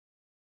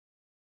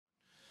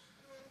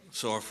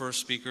So our first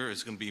speaker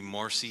is going to be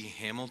Marci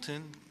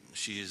Hamilton.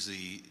 She is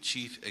the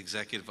Chief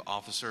Executive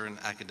Officer and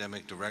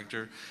Academic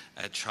Director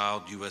at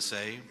Child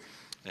USA,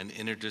 an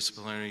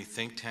interdisciplinary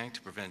think tank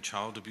to prevent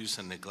child abuse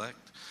and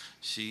neglect.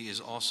 She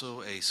is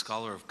also a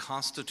scholar of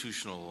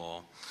constitutional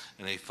law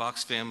and a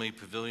Fox Family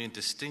Pavilion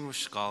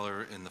Distinguished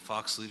Scholar in the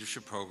Fox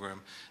Leadership Program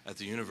at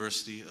the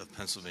University of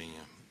Pennsylvania.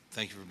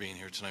 Thank you for being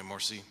here tonight,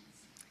 Marci.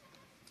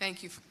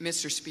 Thank you,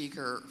 Mr.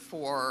 Speaker,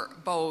 for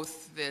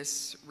both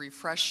this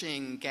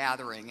refreshing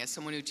gathering. As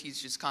someone who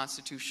teaches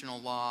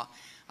constitutional law,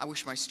 I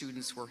wish my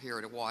students were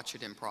here to watch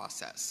it in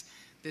process.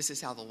 This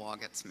is how the law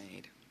gets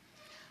made.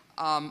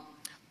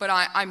 But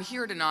I'm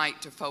here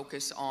tonight to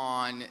focus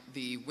on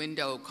the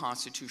window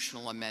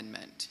constitutional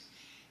amendment.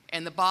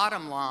 And the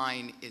bottom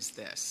line is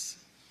this.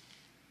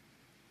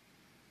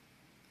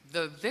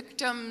 The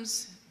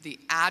victims, the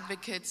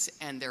advocates,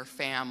 and their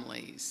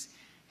families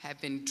have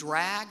been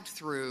dragged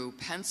through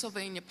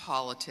Pennsylvania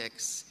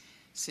politics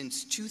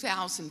since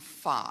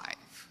 2005,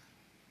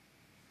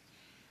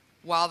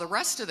 while the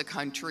rest of the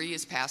country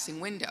is passing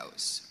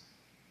windows.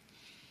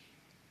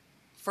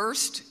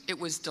 First, it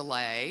was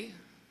delay.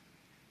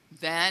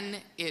 Then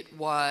it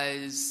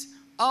was,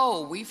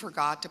 oh, we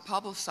forgot to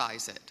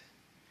publicize it.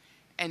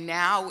 And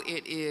now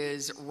it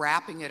is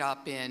wrapping it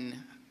up in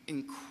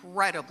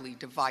incredibly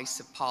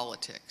divisive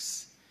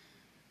politics,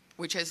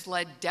 which has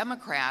led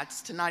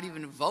Democrats to not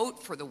even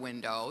vote for the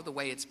window the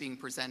way it's being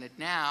presented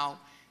now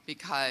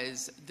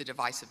because the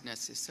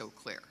divisiveness is so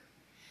clear.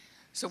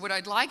 So what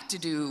I'd like to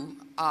do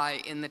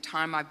in the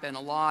time I've been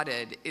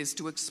allotted is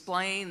to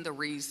explain the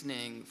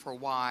reasoning for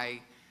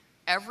why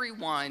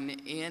everyone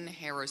in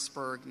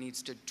Harrisburg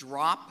needs to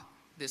drop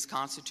this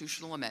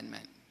constitutional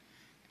amendment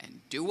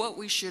and do what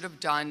we should have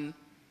done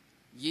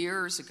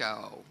years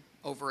ago,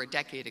 over a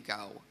decade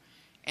ago,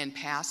 and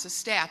pass a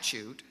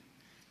statute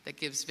that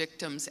gives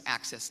victims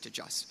access to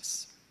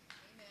justice.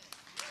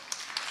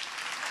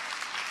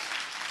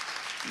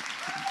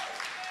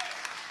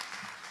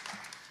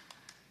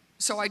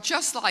 So I'd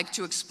just like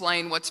to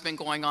explain what's been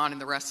going on in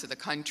the rest of the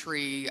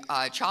country.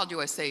 Child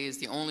USA is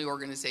the only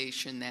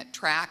organization that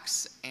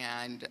tracks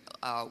and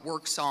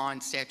works on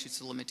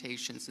statutes of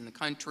limitations in the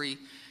country.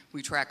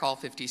 We track all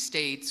 50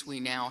 states. We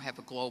now have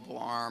a global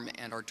arm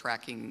and are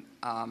tracking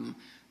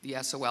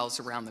the SOLs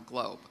around the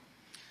globe.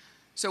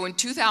 So in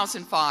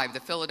 2005, the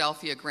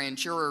Philadelphia Grand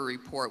Jury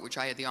Report, which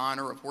I had the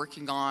honor of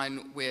working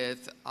on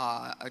with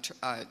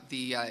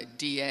the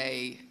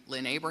DA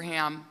Lynn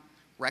Abraham,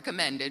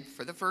 recommended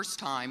for the first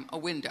time a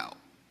window.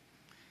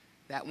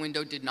 That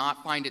window did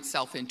not find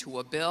itself into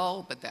a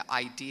bill, but the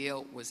idea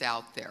was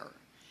out there.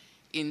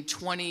 In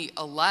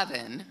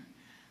 2011,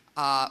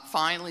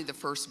 finally the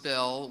first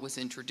bill was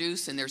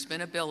introduced, and there's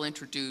been a bill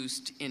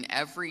introduced in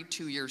every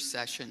two-year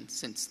session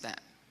since then.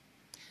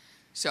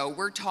 So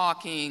we're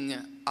talking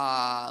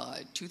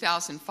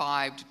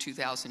 2005 to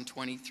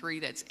 2023,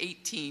 that's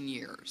 18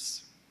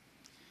 years.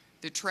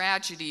 The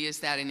tragedy is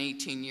that in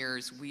 18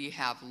 years, we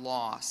have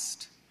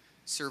lost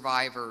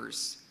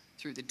survivors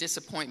through the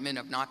disappointment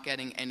of not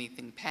getting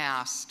anything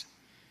passed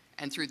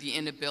and through the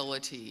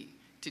inability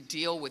to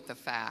deal with the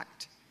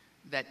fact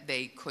that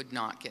they could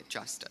not get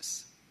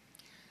justice.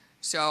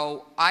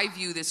 So I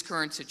view this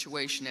current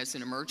situation as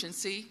an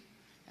emergency,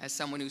 as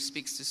someone who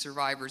speaks to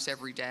survivors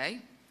every day.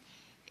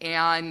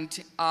 And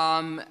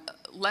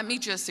let me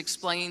just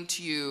explain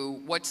to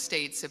you what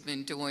states have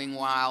been doing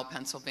while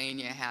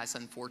Pennsylvania has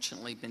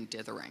unfortunately been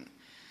dithering.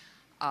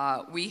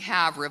 We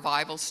have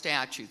revival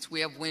statutes. We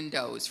have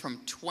windows from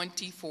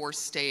 24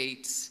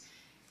 states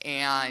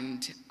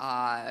and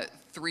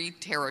 3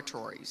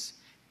 territories: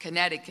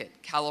 Connecticut,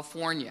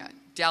 California,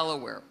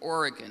 Delaware,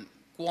 Oregon,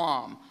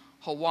 Guam,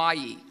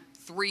 Hawaii,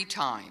 3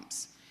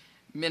 times,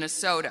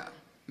 Minnesota,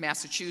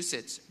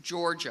 Massachusetts,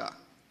 Georgia,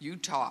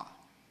 Utah,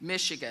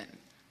 Michigan,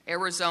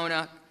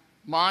 Arizona,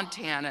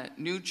 Montana,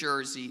 New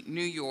Jersey,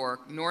 New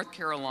York, North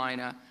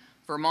Carolina,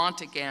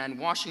 Vermont again,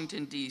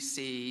 Washington,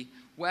 D.C.,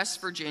 West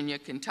Virginia,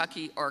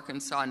 Kentucky,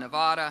 Arkansas,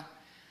 Nevada,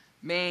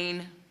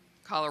 Maine,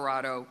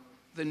 Colorado,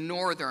 the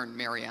Northern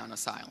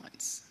Marianas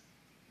Islands.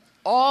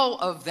 All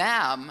of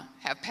them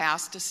have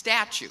passed a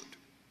statute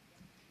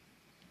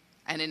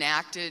and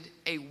enacted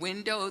a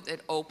window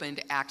that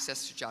opened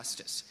access to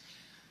justice.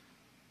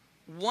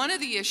 One of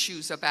the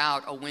issues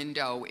about a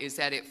window is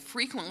that it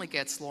frequently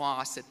gets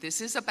lost, that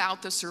this is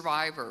about the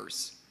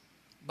survivors,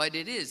 but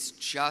it is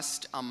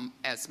just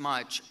as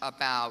much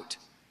about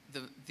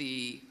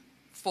the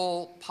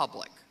full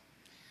public.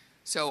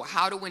 So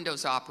how do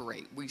windows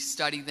operate? We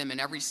study them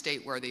in every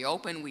state where they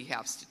open. We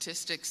have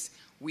statistics.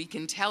 We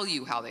can tell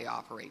you how they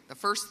operate. The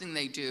first thing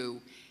they do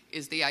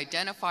is they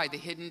identify the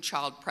hidden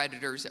child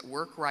predators at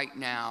work right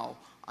now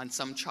on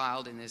some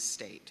child in this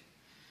state.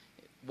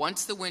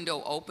 Once the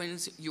window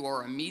opens, you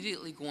are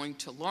immediately going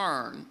to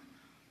learn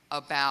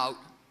about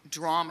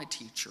drama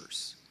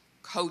teachers,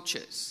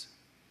 coaches,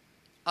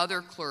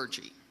 other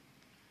clergy.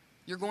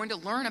 You're going to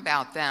learn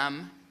about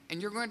them,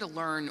 and you're going to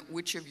learn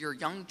which of your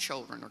young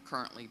children are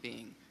currently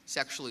being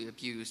sexually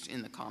abused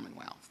in the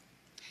Commonwealth.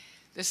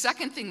 The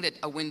second thing that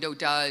a window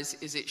does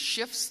is it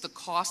shifts the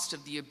cost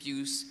of the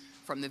abuse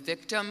from the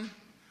victim,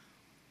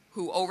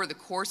 who over the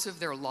course of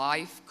their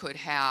life could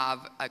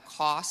have a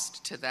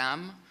cost to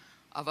them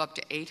of up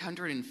to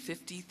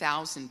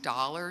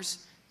 $850,000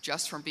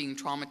 just from being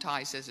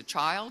traumatized as a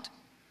child.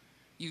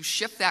 You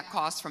shift that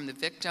cost from the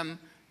victim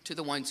to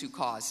the ones who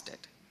caused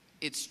it.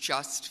 It's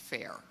just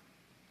fair.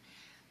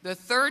 The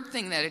third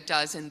thing that it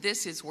does, and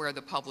this is where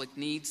the public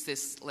needs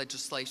this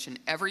legislation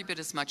every bit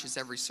as much as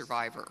every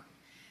survivor,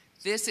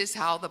 this is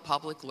how the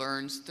public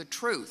learns the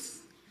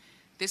truth.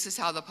 This is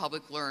how the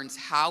public learns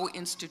how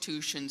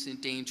institutions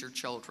endanger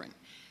children.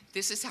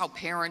 This is how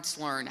parents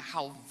learn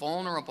how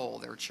vulnerable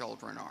their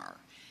children are.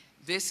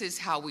 This is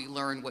how we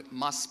learn what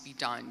must be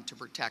done to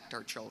protect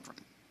our children.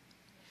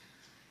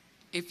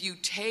 If you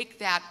take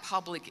that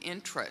public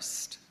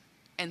interest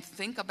and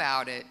think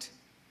about it,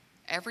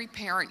 every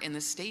parent in the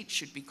state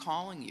should be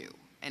calling you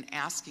and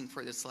asking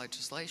for this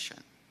legislation.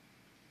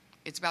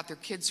 It's about their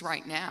kids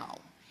right now.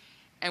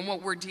 And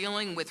what we're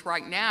dealing with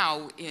right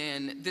now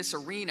in this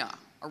arena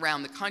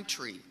around the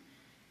country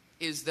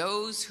is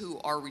those who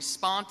are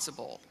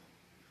responsible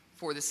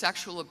for the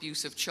sexual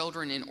abuse of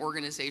children in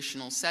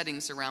organizational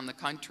settings around the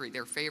country.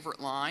 Their favorite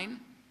line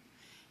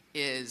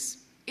is,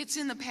 "It's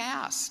in the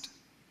past.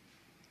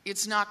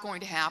 It's not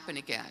going to happen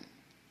again.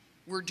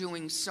 We're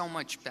doing so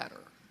much better."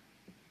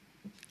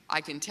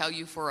 I can tell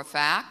you for a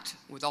fact,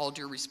 with all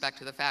due respect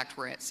to the fact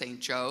we're at St.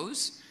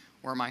 Joe's,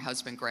 where my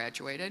husband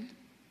graduated,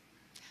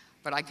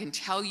 but I can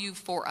tell you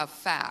for a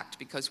fact,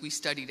 because we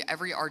studied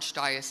every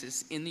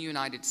archdiocese in the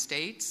United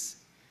States,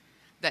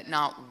 that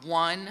not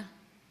one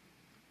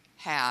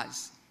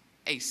has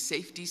a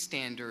safety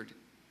standard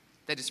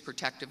that is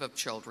protective of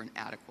children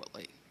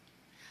adequately.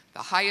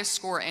 The highest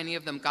score any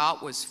of them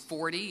got was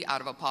 40 out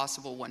of a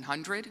possible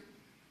 100,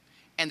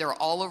 and they're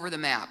all over the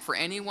map. For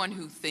anyone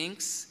who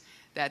thinks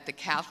that the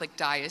Catholic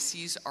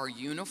dioceses are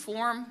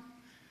uniform,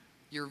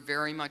 you're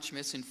very much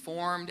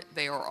misinformed.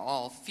 They are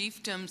all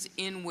fiefdoms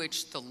in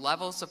which the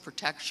levels of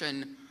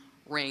protection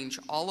range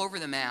all over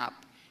the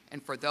map.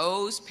 And for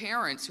those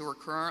parents who are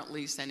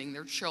currently sending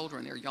their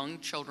children, their young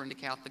children, to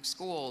Catholic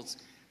schools,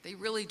 they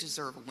really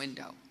deserve a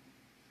window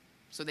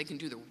so they can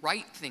do the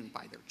right thing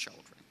by their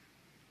children.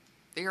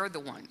 They are the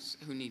ones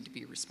who need to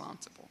be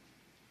responsible.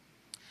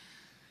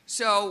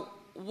 So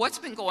what's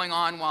been going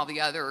on while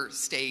the other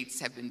states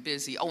have been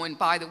busy? Oh, and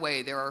by the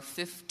way, there are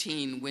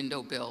 15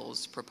 window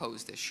bills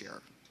proposed this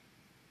year,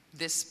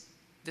 this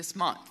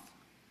month.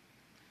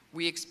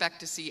 We expect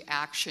to see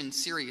action,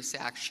 serious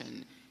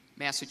action,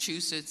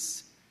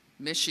 Massachusetts,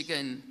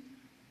 Michigan,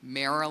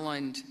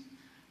 Maryland,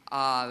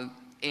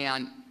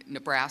 and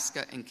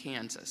Nebraska and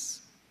Kansas.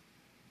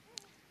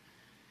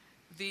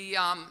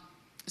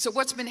 So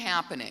what's been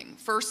happening?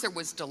 First, there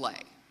was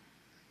delay,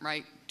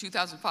 right?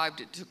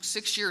 2005, it took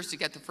 6 years to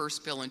get the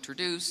first bill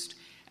introduced,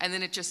 and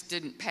then it just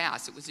didn't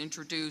pass. It was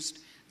introduced.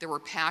 There were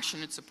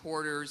passionate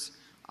supporters,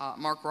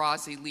 Mark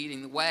Rozzi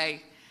leading the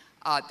way.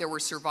 There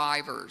were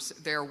survivors.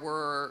 There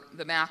were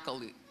the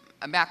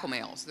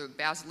Macklemales, the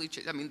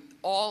Basilici. I mean,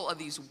 all of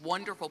these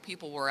wonderful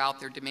people were out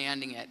there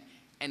demanding it,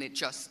 and it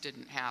just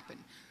didn't happen.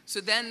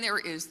 So then there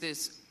is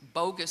this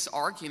bogus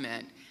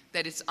argument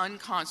that it's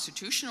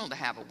unconstitutional to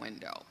have a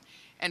window.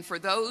 And for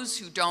those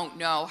who don't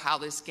know how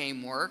this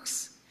game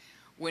works,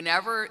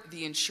 whenever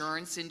the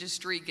insurance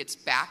industry gets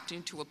backed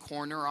into a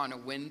corner on a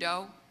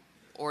window,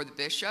 or the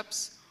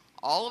bishops,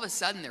 all of a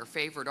sudden their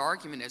favorite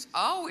argument is,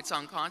 oh, it's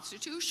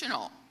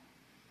unconstitutional,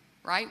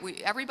 right?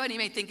 Everybody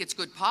may think it's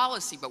good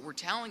policy, but we're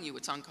telling you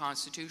it's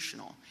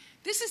unconstitutional.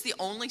 This is the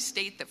only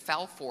state that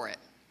fell for it.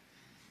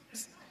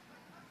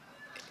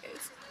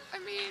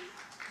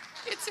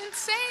 It's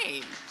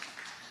insane.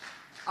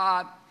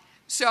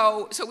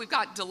 So we've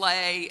got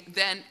delay.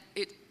 Then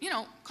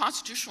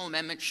constitutional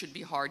amendments should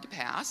be hard to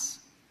pass.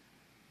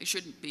 They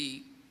shouldn't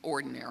be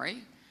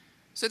ordinary.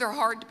 So they're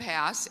hard to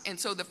pass. And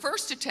so the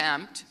first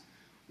attempt,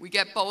 we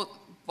get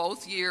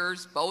both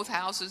years, both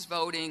houses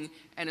voting,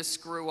 and a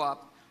screw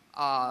up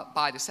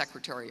by the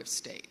Secretary of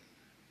State.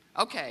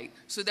 Okay,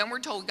 so then we're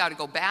told we've got to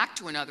go back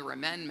to another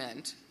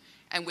amendment.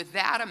 And with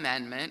that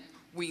amendment,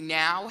 we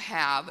now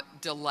have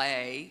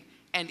delay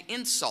and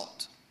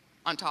insult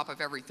on top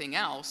of everything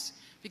else,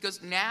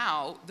 because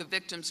now the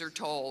victims are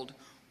told,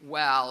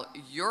 well,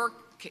 your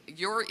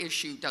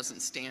issue doesn't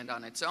stand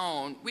on its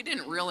own. We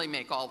didn't really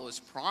make all those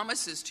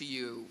promises to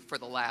you for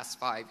the last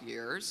 5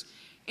 years.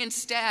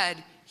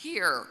 Instead,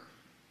 here,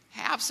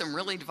 have some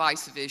really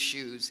divisive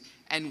issues,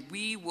 and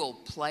we will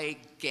play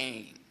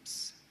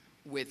games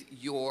with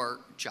your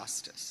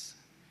justice.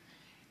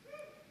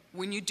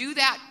 When you do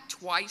that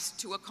twice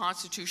to a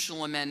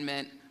constitutional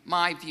amendment,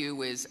 my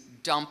view is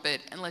dump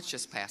it and let's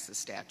just pass the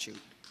statute.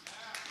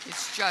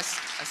 It's just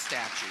a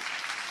statute.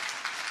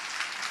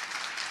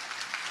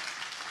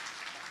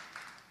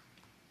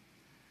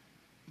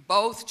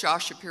 Both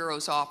Josh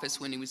Shapiro's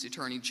office when he was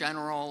Attorney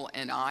General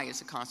and I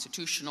as a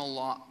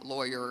constitutional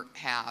lawyer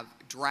have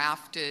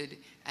drafted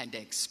and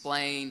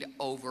explained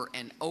over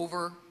and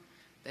over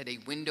that a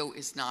window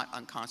is not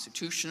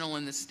unconstitutional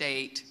in the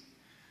state.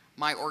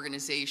 My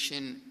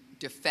organization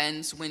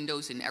defends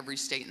windows in every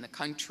state in the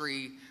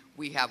country.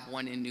 We have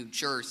one in New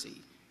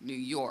Jersey, New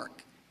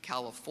York,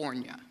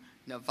 California,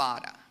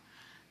 Nevada.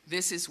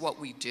 This is what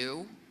we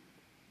do.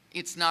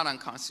 It's not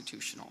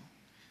unconstitutional.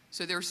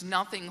 So there's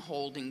nothing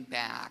holding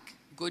back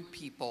good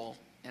people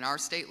in our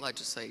state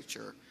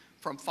legislature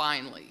from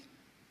finally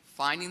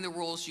finding the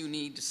rules you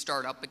need to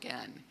start up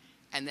again,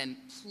 and then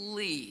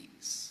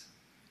please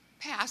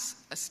pass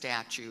a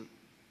statute,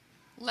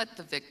 let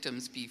the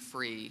victims be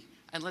free,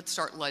 and let's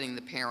start letting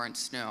the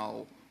parents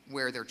know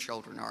where their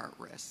children are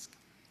at risk.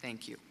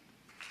 Thank you.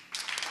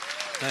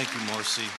 Thank you, Marci.